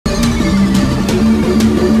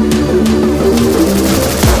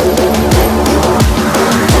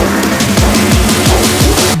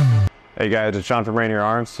guys, it's Sean from Rainier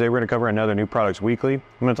Arms. Today we're going to cover another new products weekly. I'm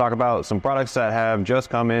going to talk about some products that have just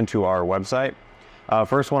come into our website.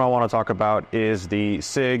 First one I want to talk about is the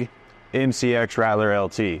SIG MCX Rattler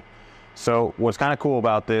LT. So what's kind of cool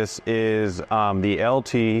about this is the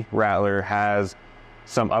LT Rattler has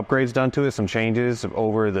some upgrades done to it, some changes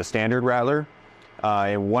over the standard Rattler.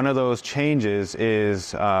 And one of those changes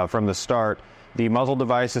is from the start, the muzzle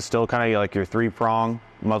device is still kind of like your three-prong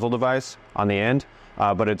muzzle device on the end.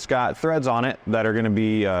 But it's got threads on it that are going to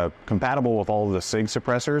be compatible with all of the SIG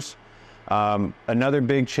suppressors. Another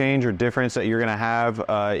big change or difference that you're going to have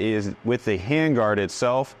is with the handguard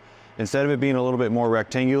itself. Instead of it being a little bit more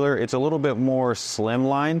rectangular, it's a little bit more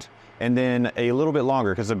slimlined and then a little bit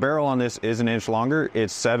longer, because the barrel on this is an inch longer.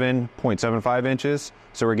 It's 7.75 inches,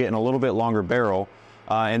 so we're getting a little bit longer barrel.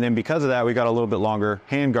 And then because of that, we got a little bit longer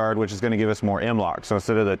handguard, which is going to give us more M-lock. So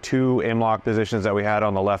instead of the 2 M-lock positions that we had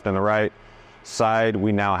on the left and the right side,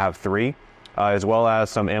 we now have 3, as well as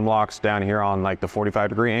some M-locks down here on like the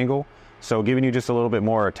 45-degree angle. So giving you just a little bit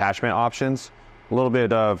more attachment options, a little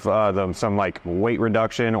bit of some like weight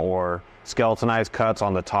reduction or skeletonized cuts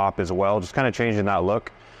on the top as well, just kind of changing that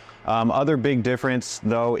look. Other big difference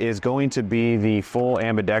though is going to be the full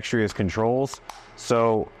ambidextrous controls.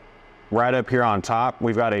 So right up here on top,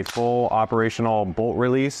 we've got a full operational bolt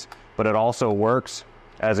release, but it also works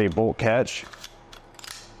as a bolt catch.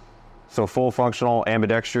 So full functional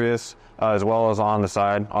ambidextrous, as well as on the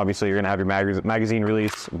side. Obviously, you're going to have your magazine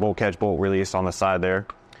release, bolt catch, bolt release on the side there.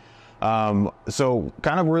 So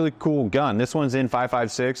kind of really cool gun. This one's in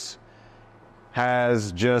 5.56.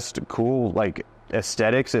 Has just cool like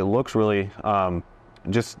aesthetics. It looks really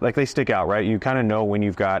just like they stick out, right? You kind of know when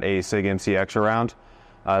you've got a SIG MCX around.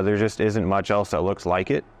 There just isn't much else that looks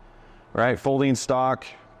like it, right? Folding stock,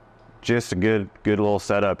 just a good little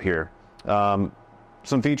setup here.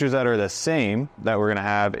 Some features that are the same that we're going to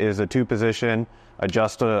have is a 2-position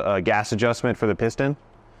gas adjustment for the piston.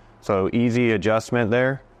 So easy adjustment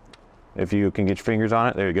there. If you can get your fingers on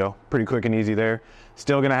it, there you go. Pretty quick and easy there.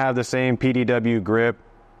 Still going to have the same PDW grip.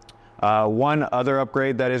 One other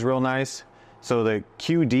upgrade that is real nice. So the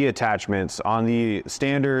QD attachments on the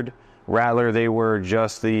standard Rattler, they were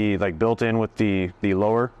just the like built in with the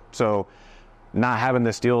lower. So not having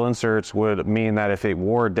the steel inserts would mean that if it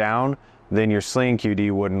wore down, then your sling QD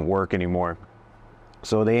wouldn't work anymore.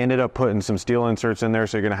 So they ended up putting some steel inserts in there,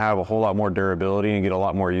 so you're going to have a whole lot more durability and get a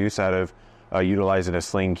lot more use out of utilizing a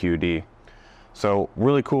sling QD. So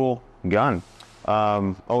really cool gun.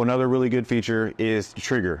 Another really good feature is the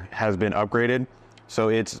trigger has been upgraded. So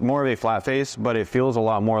it's more of a flat face, but it feels a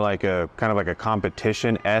lot more like a kind of like a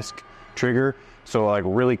competition-esque trigger. So like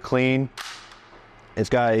really clean. It's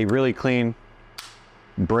got a really clean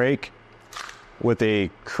break with a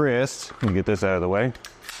crisp, let me get this out of the way,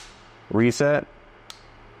 reset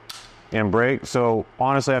and break. So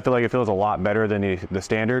honestly, I feel like it feels a lot better than the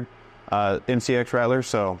standard MCX Rattler.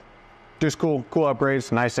 So just cool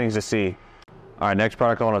upgrades, nice things to see. All right, next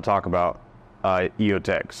product I want to talk about,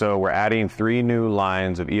 Eotech. So we're adding 3 new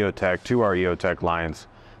lines of Eotech to our Eotech lines.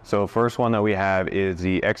 So first one that we have is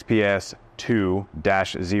the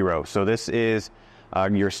XPS2-0. So this is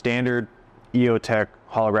your standard Eotech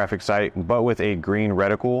holographic sight, but with a green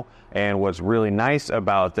reticle. And what's really nice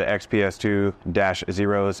about the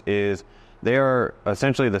XPS2-0s is they are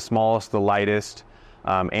essentially the smallest, the lightest,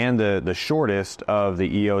 and the shortest of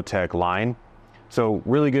the Eotech line. So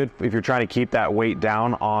really good if you're trying to keep that weight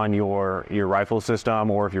down on your rifle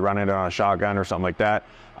system, or if you're running it on a shotgun or something like that.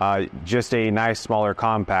 Just a nice, smaller,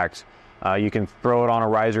 compact. You can throw it on a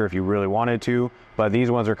riser if you really wanted to, but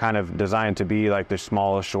these ones are kind of designed to be like the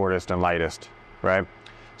smallest, shortest, and lightest, right?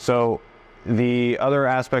 So the other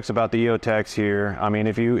aspects about the Eotechs here, I mean,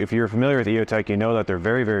 if you're familiar with Eotech, you know that they're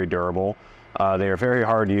very, very durable. They are very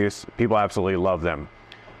hard use. People absolutely love them.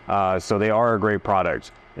 So they are a great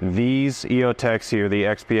product. These Eotechs here, the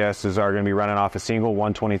XPSs, are going to be running off a single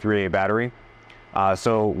 123A battery.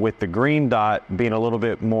 So with the green dot being a little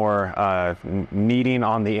bit more needing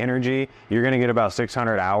on the energy, you're going to get about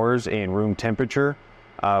 600 hours in room temperature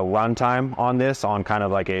runtime on this, on kind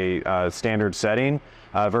of like a standard setting,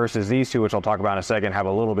 versus these two, which I'll talk about in a second, have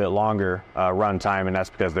a little bit longer runtime, and that's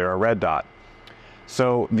because they're a red dot.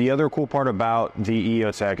 So the other cool part about the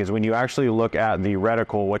Eotech is when you actually look at the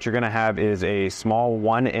reticle, what you're going to have is a small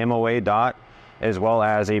 1 MOA dot as well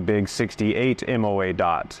as a big 68 MOA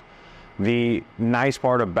dot. The nice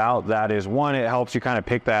part about that is, one, it helps you kind of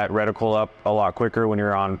pick that reticle up a lot quicker when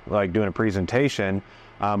you're on like doing a presentation,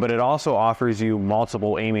 but it also offers you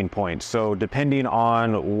multiple aiming points. So depending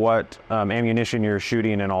on what ammunition you're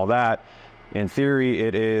shooting and all that, In theory,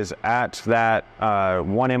 it is at that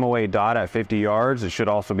 1 MOA dot at 50 yards. It should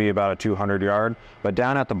also be about a 200 yard. But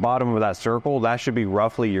down at the bottom of that circle, that should be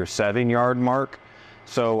roughly your 7-yard mark.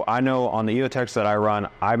 So I know on the Eotechs that I run,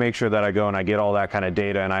 I make sure that I go and I get all that kind of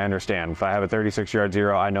data, and I understand. If I have a 36-yard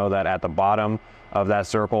zero, I know that at the bottom of that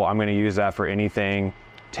circle, I'm going to use that for anything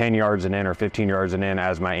 10 yards and in or 15 yards and in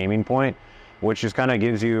as my aiming point, which just kind of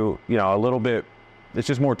gives you, a little bit, it's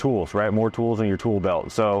just more tools, right? More tools in your tool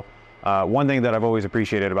belt. So one thing that I've always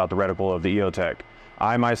appreciated about the reticle of the Eotech,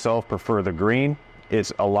 I myself prefer the green.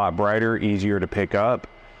 It's a lot brighter, easier to pick up.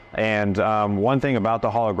 And one thing about the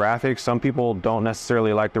holographic, some people don't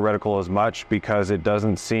necessarily like the reticle as much because it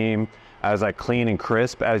doesn't seem as like clean and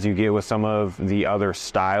crisp as you get with some of the other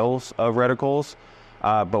styles of reticles.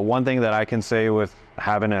 But one thing that I can say with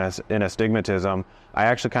having an astigmatism, I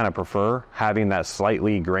actually kind of prefer having that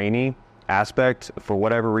slightly grainy aspect. For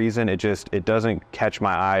whatever reason, it doesn't catch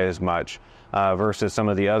my eye as much versus some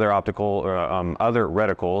of the other optical or other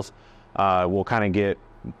reticles will kind of get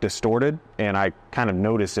distorted, and I kind of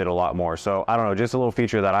notice it a lot more. So I don't know, just a little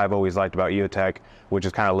feature that I've always liked about Eotech, which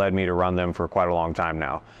has kind of led me to run them for quite a long time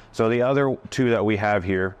now. So the other two that we have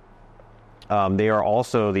here, they are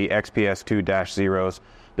also the XPS2-0s.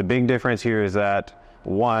 The big difference here is that,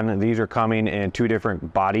 one, these are coming in 2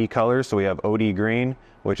 different body colors. So we have OD green,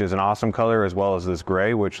 which is an awesome color, as well as this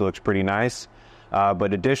gray, which looks pretty nice.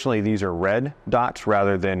 But additionally, these are red dots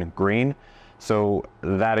rather than green. So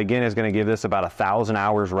that again is going to give this about 1,000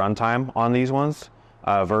 hours runtime on these ones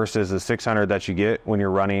versus the 600 that you get when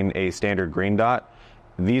you're running a standard green dot.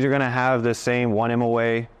 These are going to have the same 1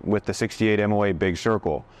 MOA with the 68 MOA big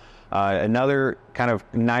circle. Another kind of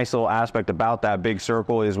nice little aspect about that big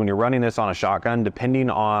circle is when you're running this on a shotgun,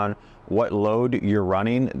 depending on what load you're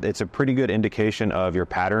running, it's a pretty good indication of your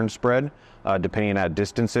pattern spread, depending on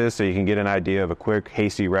distances, so you can get an idea of a quick,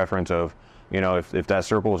 hasty reference of, if that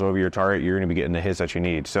circle is over your target, you're going to be getting the hits that you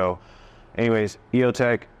need. So anyways,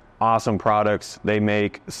 Eotech, awesome products. They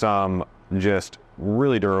make some just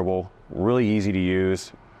really durable, really easy to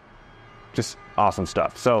use, just awesome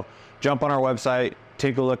stuff. So jump on our website,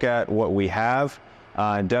 take a look at what we have,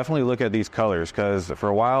 and definitely look at these colors, because for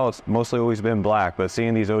a while it's mostly always been black, but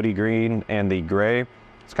seeing these OD green and the gray,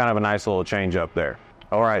 it's kind of a nice little change up there.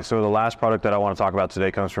 All right, so the last product that I want to talk about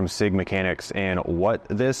today comes from SIG Mechanics, and what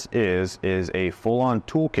this is a full-on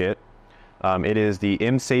toolkit. It is the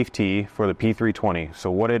M-Safe-T for the P320.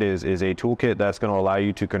 So what it is a toolkit that's going to allow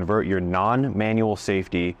you to convert your non-manual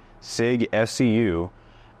safety SIG FCU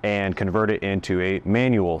and convert it into a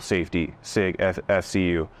manual safety SIG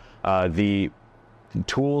FCU. The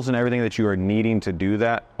tools and everything that you are needing to do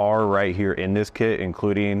that are right here in this kit,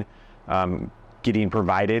 including getting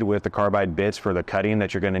provided with the carbide bits for the cutting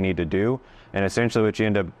that you're going to need to do. And essentially what you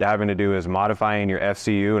end up having to do is modifying your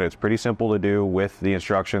FCU, and it's pretty simple to do with the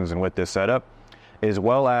instructions and with this setup, as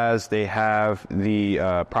well as they have the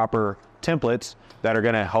proper templates that are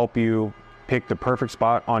going to help you pick the perfect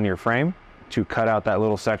spot on your frame to cut out that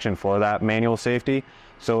little section for that manual safety.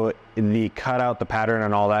 So the cutout, the pattern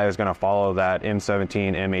and all that is going to follow that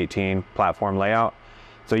M17, M18 platform layout.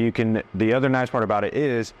 So you can, the other nice part about it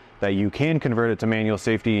is that you can convert it to manual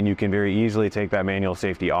safety, and you can very easily take that manual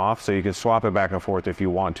safety off. So you can swap it back and forth if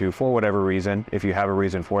you want to, for whatever reason, if you have a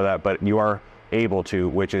reason for that, but you are able to,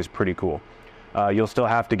 which is pretty cool. You'll still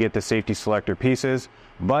have to get the safety selector pieces,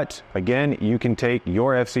 but again, you can take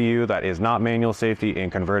your FCU that is not manual safety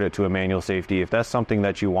and convert it to a manual safety if that's something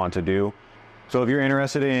that you want to do. So if you're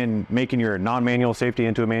interested in making your non-manual safety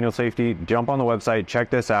into a manual safety, jump on the website, check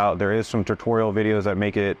this out. There is some tutorial videos that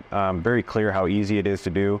make it very clear how easy it is to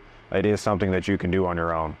do. It is something that you can do on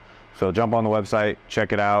your own. So jump on the website,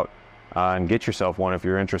 check it out, and get yourself one if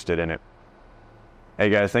you're interested in it. Hey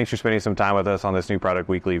guys, thanks for spending some time with us on this new Product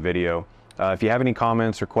Weekly video. If you have any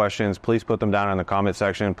comments or questions, please put them down in the comment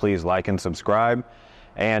section. Please like and subscribe.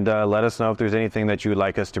 And let us know if there's anything that you would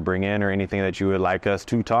like us to bring in or anything that you would like us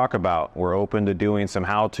to talk about. We're open to doing some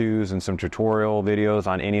how-tos and some tutorial videos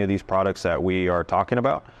on any of these products that we are talking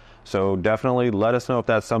about. So definitely let us know if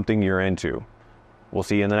that's something you're into. We'll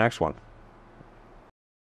see you in the next one.